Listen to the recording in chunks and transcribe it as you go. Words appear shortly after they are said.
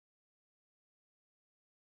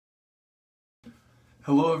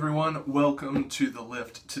Hello everyone, welcome to The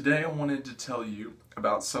Lift. Today I wanted to tell you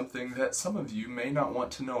about something that some of you may not want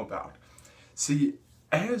to know about. See,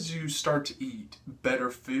 as you start to eat better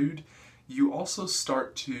food, you also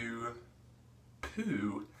start to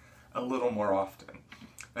poo a little more often.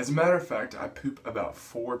 As a matter of fact, I poop about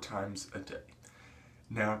 4 times a day.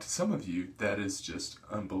 Now, to some of you, that is just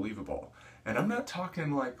unbelievable. And I'm not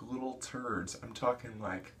talking like little turds, I'm talking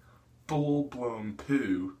like full-blown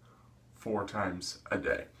poo 4 times a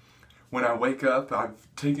day. When I wake up, I've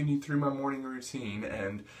taken you through my morning routine,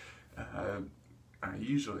 and I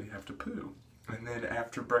usually have to poo. And then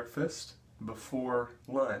after breakfast, before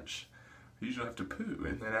lunch, I usually have to poo.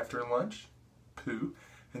 And then after lunch, poo.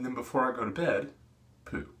 And then before I go to bed,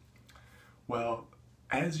 poo. Well,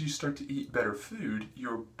 as you start to eat better food,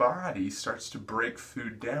 your body starts to break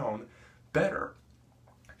food down better.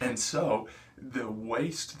 And so the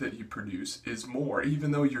waste that you produce is more.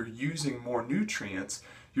 Even though you're using more nutrients,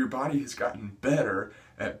 your body has gotten better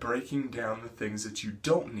at breaking down the things that you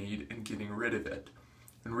don't need and getting rid of it.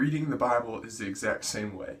 And reading the Bible is the exact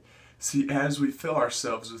same way. See, as we fill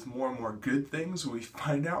ourselves with more and more good things, we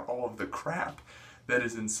find out all of the crap that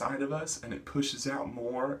is inside of us, and it pushes out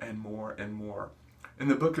more and more and more. In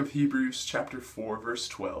the book of Hebrews chapter 4, verse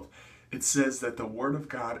 12, it says that the Word of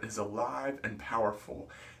God is alive and powerful,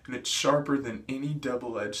 and it's sharper than any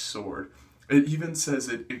double-edged sword. It even says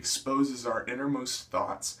it exposes our innermost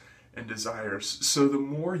thoughts and desires. So the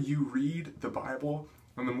more you read the Bible,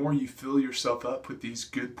 and the more you fill yourself up with these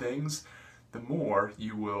good things, the more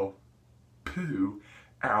you will poo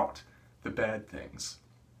out the bad things.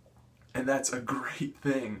 And that's a great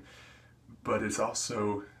thing, but it's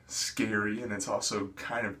also scary, and it's also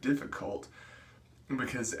kind of difficult,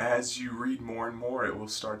 because as you read more and more, it will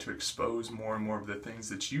start to expose more and more of the things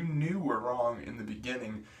that you knew were wrong in the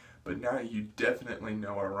beginning, but now you definitely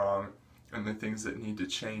know are wrong, and the things that need to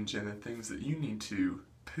change, and the things that you need to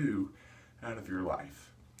poo out of your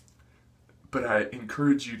life. But I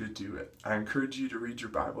encourage you to do it. I encourage you to read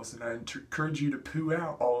your Bibles, and I encourage you to poo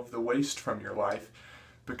out all of the waste from your life,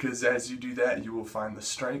 because as you do that, you will find the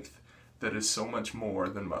strength that is so much more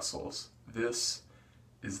than muscles. This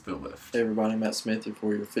is The Lift. Hey everybody, Matt Smith here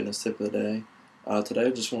for your fitness tip of the day. Today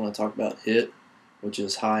I just want to talk about HIIT, which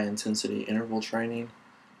is high intensity interval training.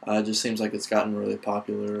 It just seems like it's gotten really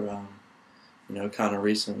popular, kind of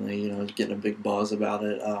recently, getting a big buzz about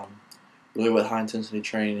it. Really what high intensity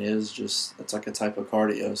training is, it's like a type of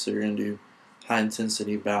cardio, so you're going to do high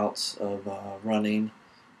intensity bouts of running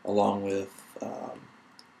along with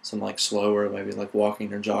some like slower, maybe like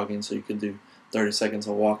walking or jogging, so you could do 30 seconds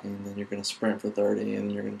of walking, and then you're going to sprint for 30, and then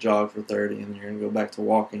you're going to jog for 30, and then you're going to go back to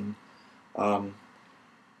walking.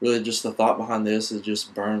 Really just the thought behind this is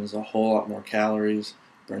just burns a whole lot more calories,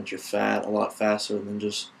 burns your fat a lot faster than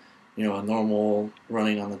just a normal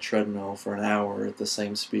running on the treadmill for an hour at the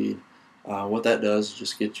same speed. What that does is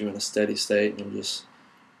just get you in a steady state, and you'll just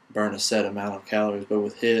burn a set amount of calories. But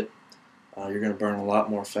with HIIT, you're going to burn a lot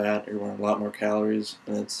more fat, you're going to burn a lot more calories,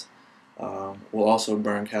 and it's will also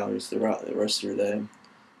burn calories throughout the rest of your day.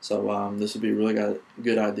 So this would be a really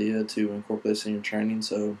good idea to incorporate this in your training,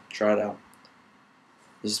 so try it out.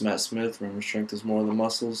 This is Matt Smith. Remember, strength is more than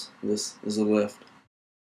muscles. This is The Lift.